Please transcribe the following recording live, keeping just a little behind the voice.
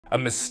A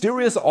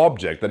mysterious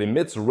object that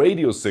emits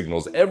radio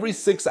signals every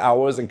 6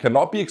 hours and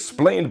cannot be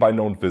explained by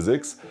known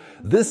physics?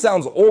 This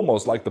sounds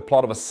almost like the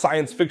plot of a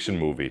science fiction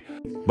movie.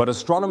 But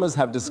astronomers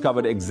have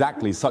discovered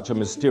exactly such a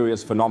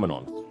mysterious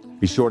phenomenon.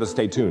 Be sure to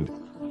stay tuned,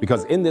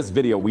 because in this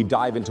video we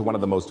dive into one of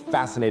the most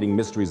fascinating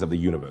mysteries of the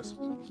universe.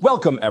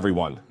 Welcome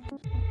everyone!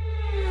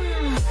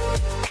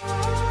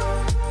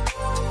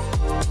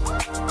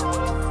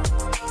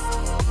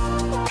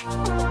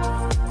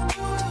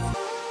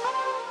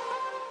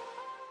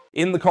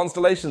 In the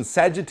constellation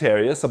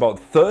Sagittarius, about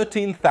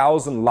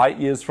 13,000 light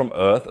years from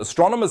Earth,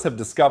 astronomers have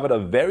discovered a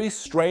very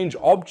strange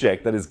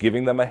object that is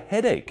giving them a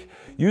headache.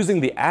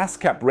 Using the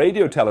ASKAP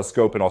radio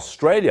telescope in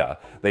Australia,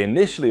 they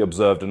initially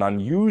observed an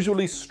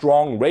unusually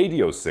strong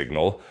radio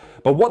signal,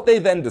 but what they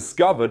then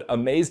discovered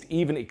amazed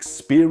even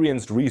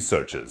experienced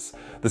researchers.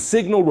 The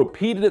signal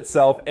repeated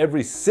itself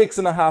every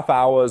 6.5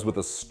 hours with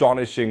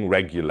astonishing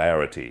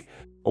regularity.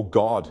 Oh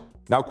God!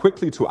 Now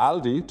quickly to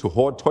Aldi to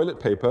hoard toilet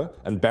paper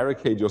and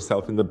barricade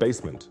yourself in the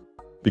basement.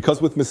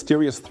 Because with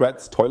mysterious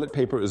threats, toilet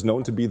paper is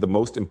known to be the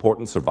most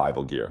important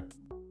survival gear.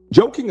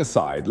 Joking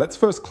aside, let's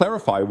first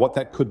clarify what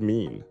that could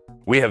mean.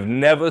 We have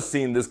never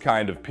seen this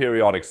kind of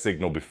periodic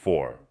signal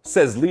before.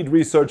 Says lead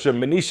researcher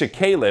Manisha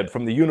Caleb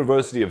from the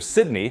University of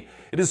Sydney,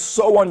 it is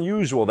so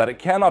unusual that it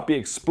cannot be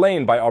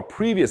explained by our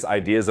previous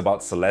ideas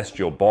about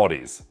celestial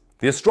bodies.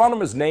 The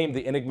astronomers named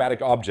the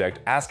enigmatic object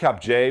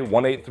ASKAP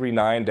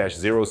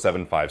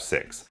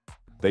J1839-0756.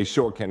 They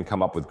sure can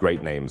come up with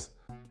great names.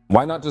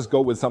 Why not just go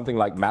with something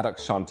like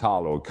Maddox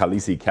Chantal or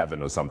Khaleesi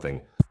Kevin or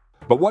something?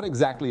 But what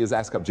exactly is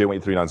ASKAP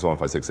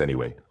J1839-0756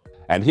 anyway?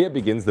 And here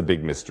begins the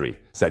big mystery.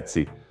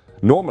 Setzi.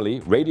 Normally,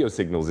 radio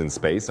signals in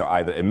space are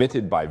either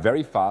emitted by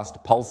very fast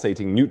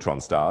pulsating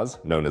neutron stars,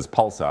 known as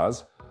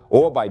pulsars,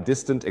 or by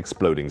distant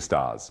exploding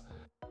stars.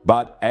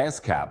 But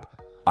ASKAP,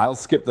 I'll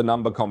skip the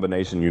number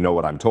combination, you know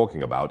what I'm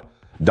talking about,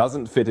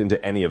 doesn't fit into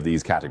any of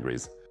these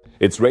categories.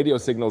 Its radio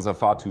signals are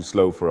far too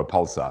slow for a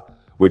pulsar,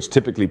 which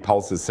typically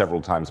pulses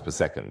several times per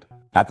second.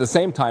 At the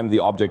same time, the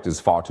object is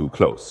far too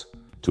close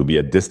to be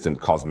a distant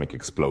cosmic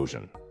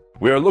explosion.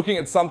 We are looking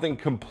at something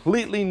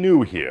completely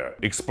new here,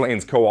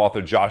 explains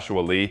co-author Joshua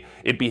Lee.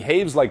 It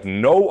behaves like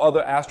no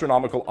other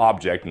astronomical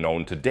object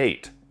known to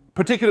date.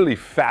 Particularly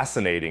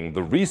fascinating,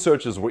 the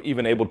researchers were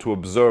even able to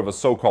observe a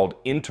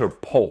so-called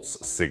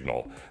interpulse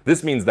signal.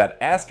 This means that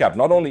ASKAP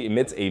not only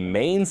emits a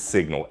main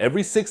signal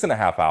every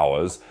 6.5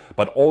 hours,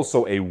 but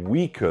also a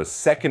weaker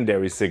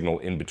secondary signal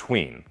in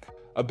between.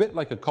 A bit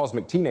like a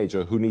cosmic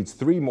teenager who needs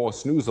 3 more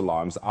snooze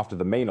alarms after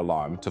the main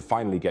alarm to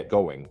finally get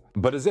going.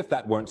 But as if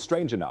that weren't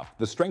strange enough,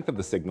 the strength of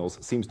the signals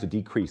seems to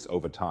decrease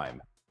over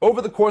time.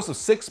 Over the course of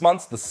 6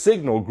 months, the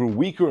signal grew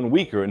weaker and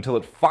weaker until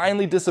it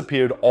finally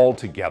disappeared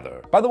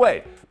altogether. By the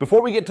way,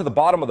 before we get to the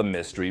bottom of the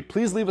mystery,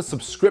 please leave a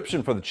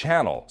subscription for the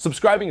channel.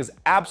 Subscribing is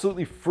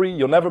absolutely free,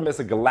 you'll never miss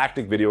a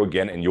galactic video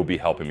again, and you'll be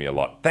helping me a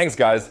lot. Thanks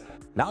guys!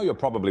 Now you're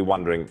probably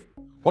wondering,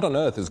 what on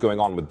earth is going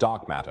on with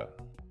dark matter?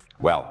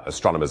 Well,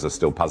 astronomers are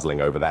still puzzling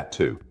over that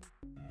too.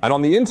 And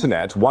on the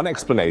internet, one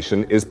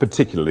explanation is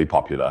particularly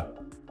popular: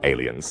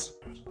 aliens.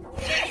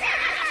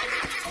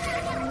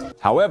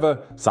 However,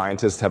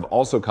 scientists have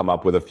also come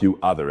up with a few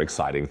other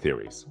exciting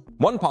theories.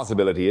 One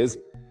possibility is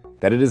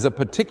that it is a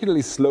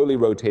particularly slowly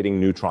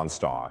rotating neutron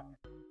star.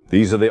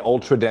 These are the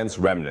ultra-dense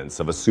remnants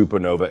of a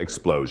supernova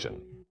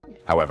explosion.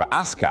 However,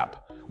 ASKAP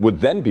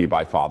would then be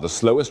by far the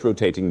slowest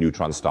rotating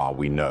neutron star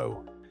we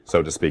know.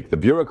 So to speak, the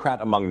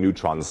bureaucrat among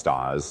neutron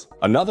stars.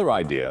 Another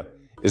idea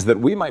is that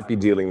we might be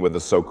dealing with a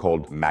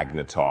so-called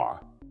magnetar.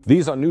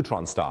 These are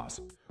neutron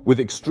stars with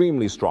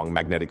extremely strong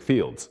magnetic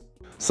fields.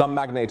 Some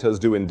magnetars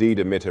do indeed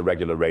emit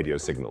irregular radio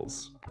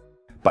signals,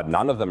 but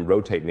none of them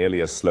rotate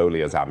nearly as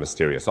slowly as our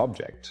mysterious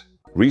object.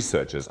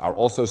 Researchers are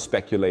also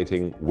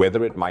speculating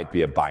whether it might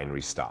be a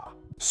binary star.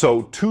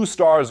 So 2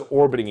 stars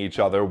orbiting each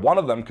other, one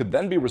of them could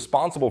then be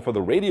responsible for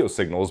the radio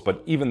signals,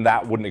 but even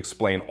that wouldn't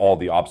explain all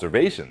the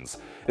observations.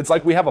 It's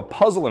like we have a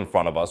puzzle in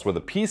front of us where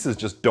the pieces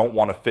just don't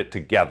want to fit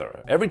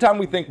together. Every time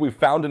we think we've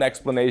found an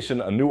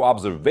explanation, a new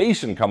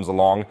observation comes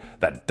along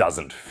that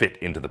doesn't fit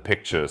into the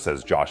picture,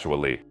 says Joshua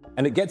Lee.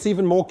 And it gets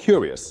even more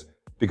curious,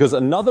 because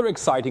another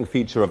exciting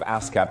feature of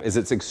ASKAP is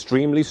its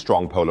extremely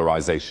strong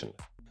polarization.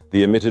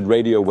 The emitted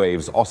radio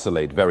waves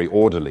oscillate very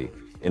orderly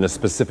in a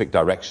specific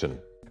direction.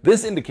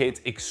 This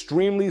indicates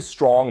extremely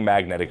strong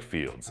magnetic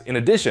fields. In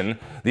addition,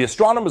 the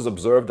astronomers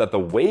observed that the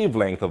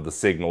wavelength of the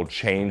signal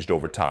changed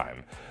over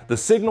time. The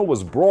signal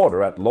was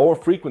broader at lower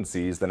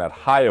frequencies than at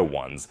higher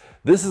ones.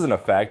 This is an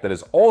effect that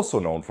is also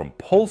known from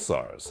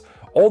pulsars.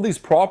 All these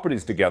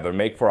properties together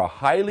make for a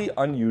highly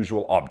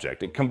unusual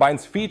object. It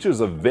combines features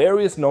of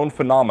various known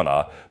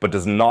phenomena, but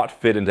does not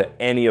fit into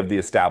any of the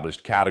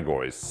established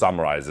categories,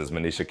 summarizes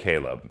Manisha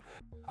Caleb.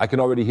 I can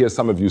already hear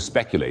some of you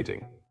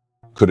speculating.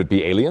 Could it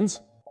be aliens?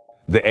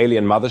 The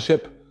alien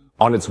mothership,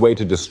 on its way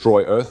to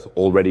destroy Earth,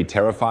 already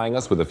terrifying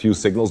us with a few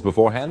signals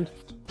beforehand?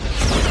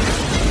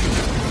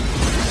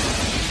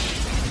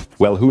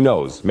 Well, who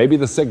knows? Maybe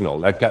the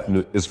signal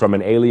is from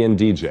an alien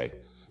DJ,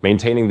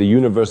 maintaining the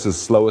universe's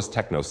slowest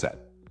techno set,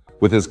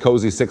 with his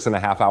cozy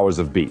 6.5 hours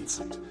of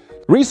beats.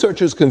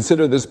 Researchers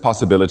consider this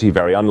possibility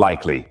very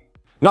unlikely.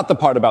 Not the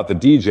part about the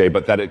DJ,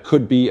 but that it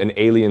could be an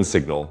alien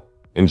signal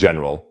in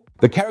general.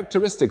 The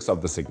characteristics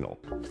of the signal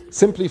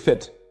simply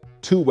fit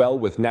too well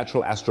with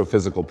natural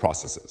astrophysical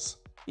processes.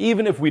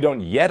 Even if we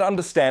don't yet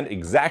understand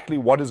exactly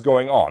what is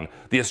going on,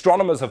 the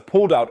astronomers have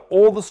pulled out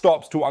all the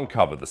stops to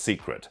uncover the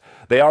secret.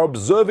 They are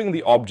observing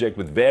the object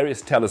with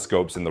various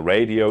telescopes in the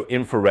radio,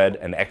 infrared,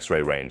 and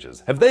X-ray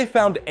ranges. Have they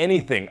found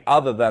anything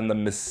other than the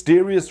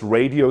mysterious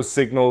radio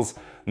signals?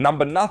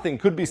 Number nothing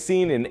could be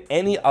seen in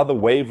any other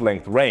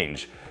wavelength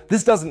range.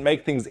 This doesn't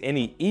make things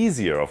any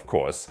easier, of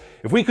course.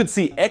 If we could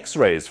see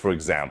X-rays, for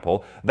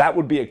example, that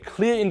would be a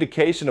clear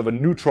indication of a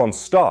neutron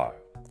star.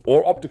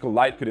 Or optical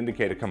light could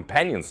indicate a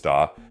companion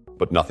star,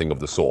 but nothing of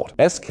the sort.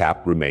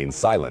 ASKAP remains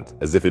silent,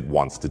 as if it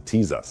wants to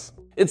tease us.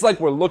 It's like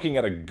we're looking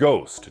at a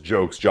ghost,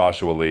 jokes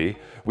Joshua Lee.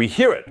 We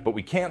hear it, but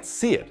we can't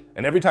see it,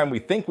 and every time we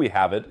think we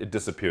have it, it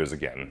disappears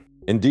again.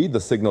 Indeed,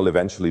 the signal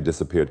eventually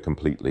disappeared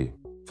completely.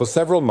 For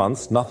several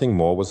months, nothing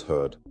more was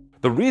heard.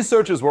 The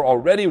researchers were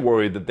already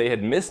worried that they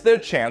had missed their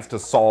chance to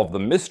solve the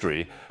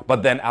mystery,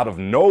 but then out of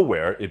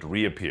nowhere it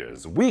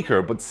reappears,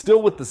 weaker but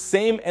still with the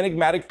same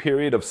enigmatic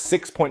period of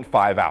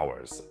 6.5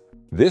 hours.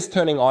 This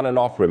turning on and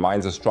off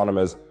reminds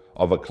astronomers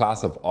of a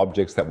class of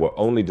objects that were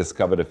only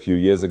discovered a few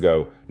years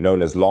ago,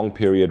 known as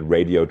long-period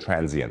radio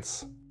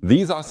transients.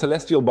 These are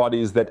celestial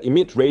bodies that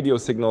emit radio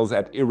signals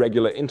at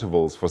irregular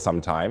intervals for some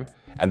time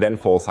and then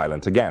fall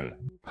silent again.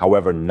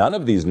 However, none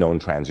of these known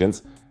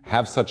transients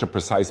have such a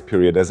precise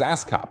period as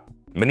ASKAP.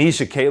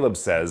 Manisha Caleb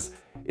says,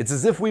 "It's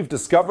as if we've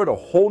discovered a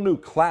whole new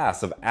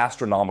class of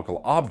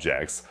astronomical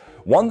objects,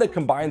 one that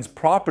combines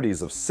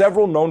properties of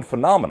several known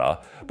phenomena,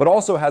 but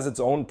also has its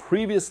own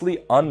previously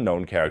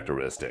unknown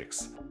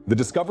characteristics." The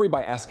discovery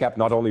by ASKAP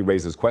not only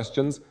raises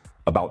questions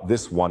about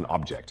this one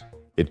object,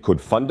 it could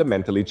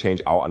fundamentally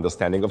change our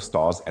understanding of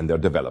stars and their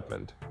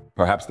development.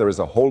 Perhaps there is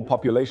a whole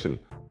population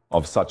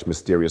of such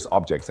mysterious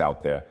objects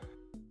out there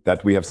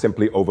that we have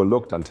simply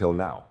overlooked until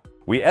now.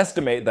 "We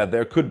estimate that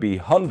there could be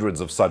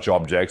hundreds of such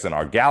objects in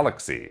our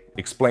galaxy,"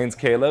 explains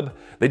Caleb.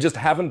 "They just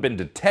haven't been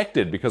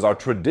detected because our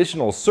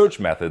traditional search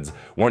methods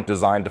weren't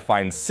designed to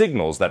find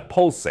signals that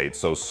pulsate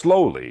so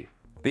slowly."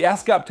 The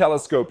ASKAP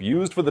telescope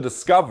used for the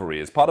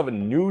discovery is part of a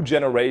new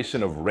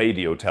generation of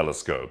radio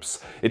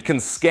telescopes. It can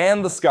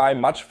scan the sky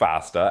much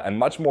faster and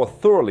much more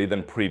thoroughly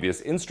than previous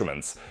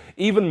instruments.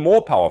 Even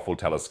more powerful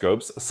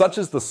telescopes, such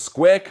as the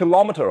Square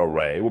Kilometer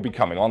Array, will be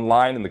coming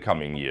online in the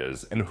coming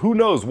years, and who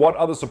knows what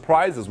other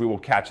surprises we will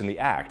catch in the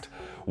act.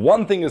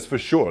 One thing is for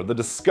sure, the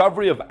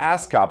discovery of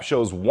ASKAP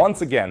shows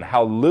once again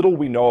how little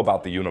we know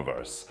about the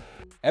universe.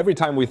 Every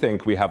time we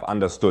think we have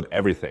understood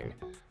everything,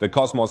 the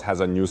cosmos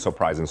has a new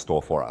surprise in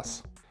store for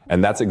us.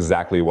 And that's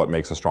exactly what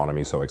makes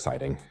astronomy so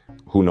exciting.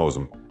 Who knows?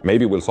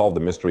 Maybe we'll solve the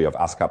mystery of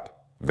ASKAP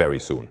very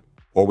soon.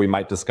 Or we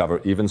might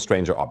discover even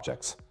stranger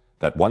objects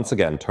that once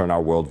again turn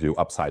our worldview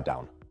upside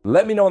down.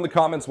 Let me know in the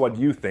comments what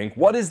you think.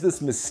 What is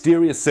this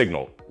mysterious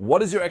signal?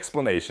 What is your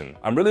explanation?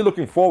 I'm really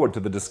looking forward to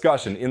the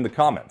discussion in the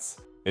comments.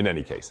 In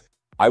any case,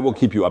 I will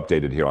keep you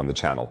updated here on the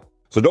channel.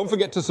 So don't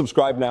forget to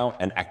subscribe now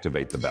and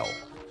activate the bell.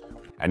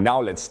 And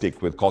now let's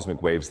stick with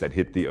cosmic waves that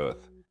hit the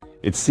Earth.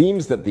 It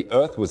seems that the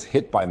Earth was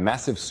hit by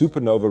massive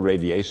supernova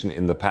radiation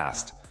in the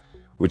past,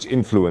 which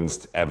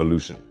influenced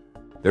evolution.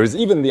 There is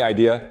even the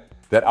idea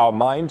that our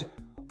mind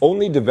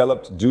only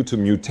developed due to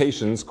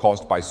mutations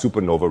caused by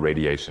supernova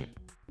radiation.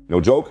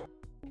 No joke?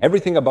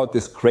 Everything about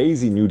this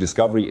crazy new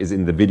discovery is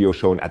in the video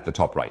shown at the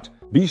top right.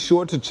 Be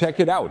sure to check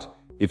it out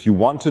if you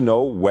want to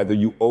know whether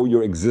you owe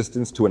your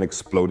existence to an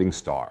exploding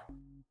star.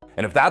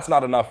 And if that's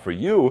not enough for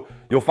you,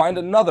 you'll find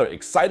another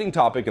exciting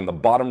topic in the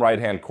bottom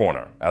right-hand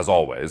corner, as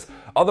always.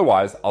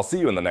 Otherwise, I'll see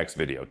you in the next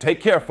video.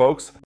 Take care, folks.